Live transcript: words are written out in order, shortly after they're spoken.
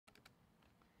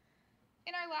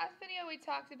In our last video, we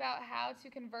talked about how to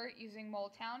convert using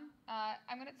MoleTown.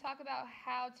 I'm going to talk about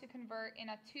how to convert in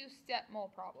a two-step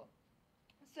mole problem.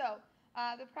 So,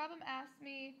 the problem asks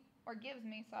me, or gives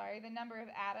me, sorry, the number of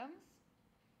atoms,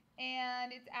 and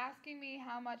it's asking me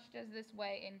how much does this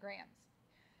weigh in grams.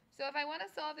 So if I want to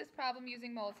solve this problem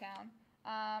using MoleTown,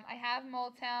 I have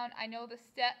MoleTown. I know the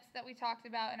steps that we talked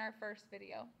about in our first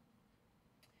video.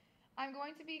 I'm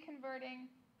going to be converting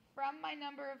from my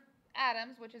number of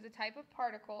atoms, which is a type of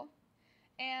particle,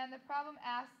 and the problem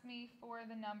asks me for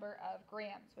the number of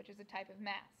grams, which is a type of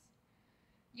mass.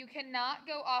 You cannot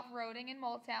go off-roading in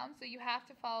MoleTown, so you have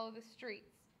to follow the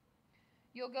streets.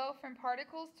 You'll go from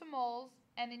particles to moles,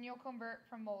 and then you'll convert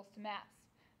from moles to mass,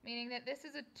 meaning that this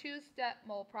is a two-step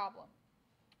mole problem.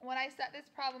 When I set this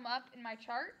problem up in my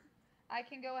chart, I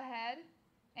can go ahead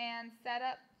and set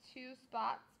up two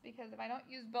spots, because if I don't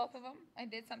use both of them, I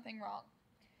did something wrong.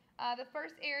 The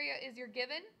first area is your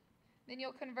given, then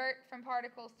you'll convert from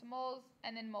particles to moles,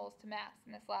 and then moles to mass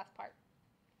in this last part.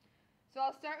 So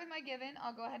I'll start with my given.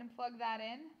 I'll go ahead and plug that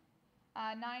in.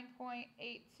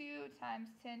 9.82 times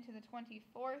 10 to the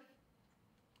 24th.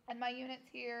 And my units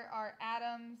here are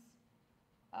atoms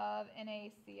of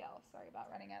NaCl. Sorry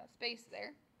about running out of space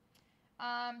there.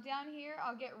 Down here,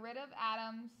 I'll get rid of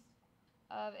atoms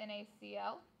of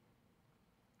NaCl.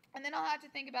 And then I'll have to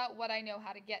think about what I know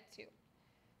how to get to.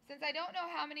 Since I don't know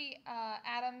how many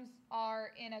atoms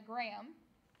are in a gram,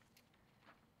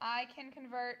 I can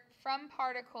convert from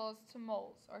particles to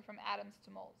moles, or from atoms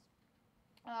to moles.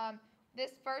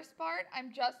 This first part,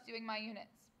 I'm just doing my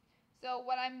units. So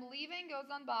what I'm leaving goes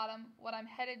on bottom, what I'm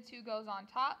headed to goes on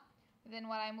top, then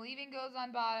what I'm leaving goes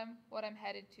on bottom, what I'm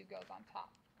headed to goes on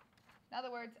top. In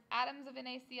other words, atoms of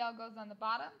NaCl goes on the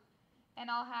bottom, and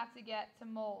I'll have to get to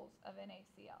moles of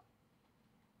NaCl.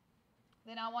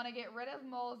 Then I want to get rid of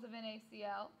moles of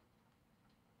NaCl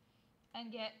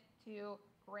and get to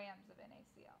grams of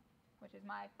NaCl, which is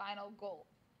my final goal.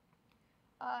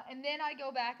 And then I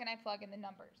go back and I plug in the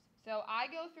numbers. So I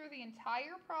go through the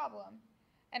entire problem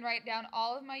and write down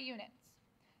all of my units.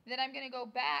 Then I'm going to go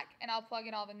back and I'll plug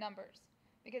in all the numbers.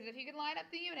 Because if you can line up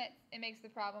the units, it makes the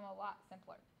problem a lot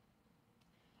simpler.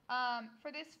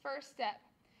 For this first step,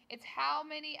 it's how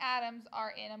many atoms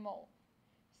are in a mole.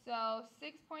 So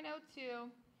 6.02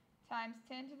 times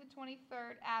 10 to the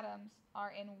 23rd atoms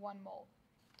are in 1 mole.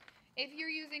 If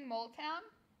you're using MoleTown,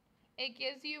 it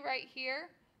gives you right here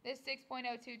this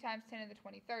 6.02 times 10 to the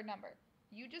 23rd number.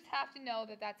 You just have to know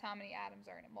that that's how many atoms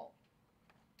are in a mole.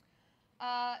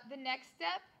 The next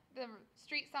step, the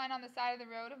street sign on the side of the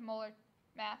road of MoleTown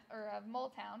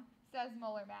says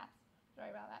molar mass. Sorry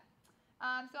about that.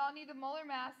 So I'll need the molar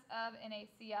mass of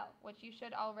NaCl, which you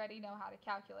should already know how to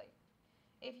calculate.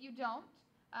 If you don't,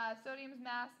 sodium's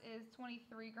mass is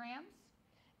 23 grams,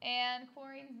 and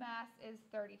chlorine's mass is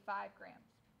 35 grams.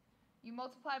 You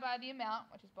multiply by the amount,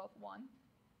 which is both 1,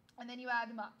 and then you add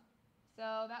them up.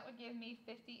 So that would give me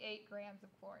 58 grams of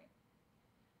chlorine,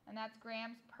 and that's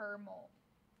grams per mole.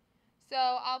 So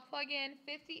I'll plug in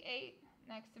 58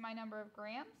 next to my number of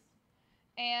grams,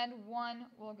 and 1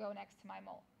 will go next to my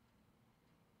mole.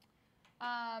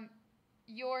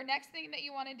 Your next thing that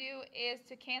you want to do is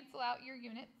to cancel out your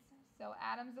units. So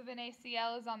atoms of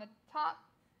NaCl is on the top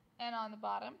and on the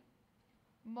bottom.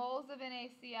 Moles of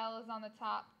NaCl is on the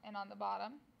top and on the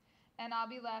bottom. And I'll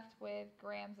be left with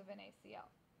grams of NaCl.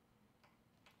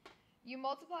 You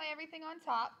multiply everything on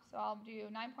top. So I'll do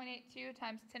 9.82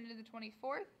 times 10 to the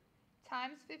 24th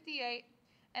times 58.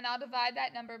 And I'll divide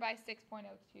that number by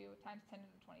 6.02 times 10 to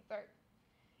the 23rd.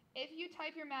 If you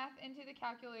type your math into the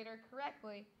calculator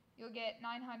correctly, you'll get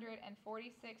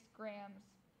 946 grams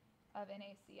of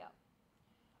NaCl.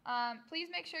 Please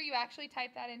make sure you actually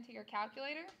type that into your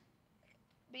calculator,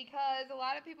 because a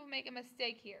lot of people make a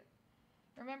mistake here.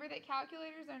 Remember that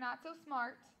calculators are not so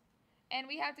smart, and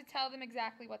we have to tell them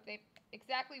exactly what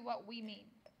we mean.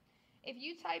 If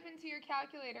you type into your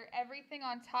calculator everything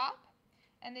on top,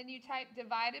 and then you type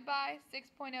divided by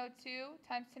 6.02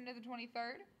 times 10 to the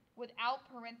 23rd, without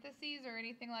parentheses or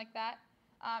anything like that,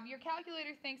 your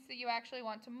calculator thinks that you actually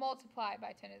want to multiply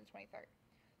by 10 to the 23rd.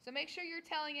 So make sure you're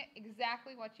telling it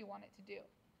exactly what you want it to do.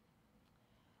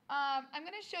 I'm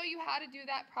going to show you how to do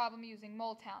that problem using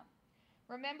MoleTown.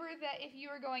 Remember that if you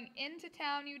are going into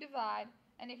town, you divide,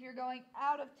 and if you're going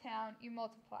out of town, you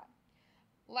multiply.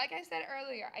 Like I said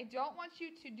earlier, I don't want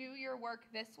you to do your work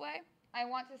this way. I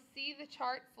want to see the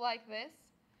charts like this.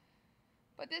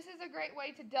 But this is a great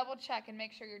way to double check and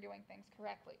make sure you're doing things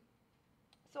correctly.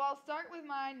 So I'll start with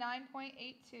my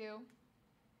 9.82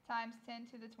 times 10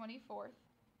 to the 24th,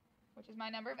 which is my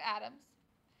number of atoms.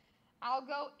 I'll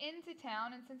go into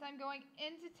town, and since I'm going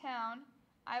into town,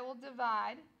 I will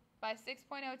divide by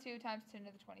 6.02 times 10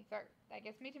 to the 23rd. That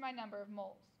gets me to my number of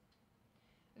moles.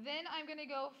 Then I'm going to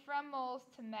go from moles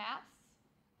to mass,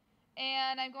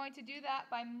 and I'm going to do that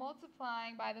by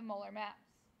multiplying by the molar mass.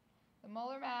 The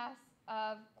molar mass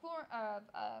of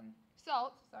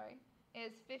salt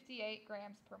is 58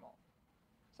 grams per mole.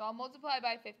 So I'll multiply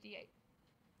by 58.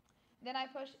 Then I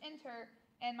push enter,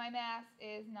 and my mass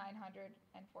is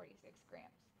 946 grams.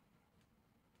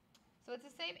 So it's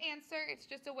the same answer. It's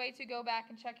just a way to go back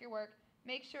and check your work.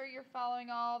 Make sure you're following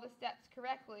all the steps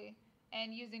correctly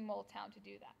and using MoleTown to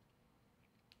do that.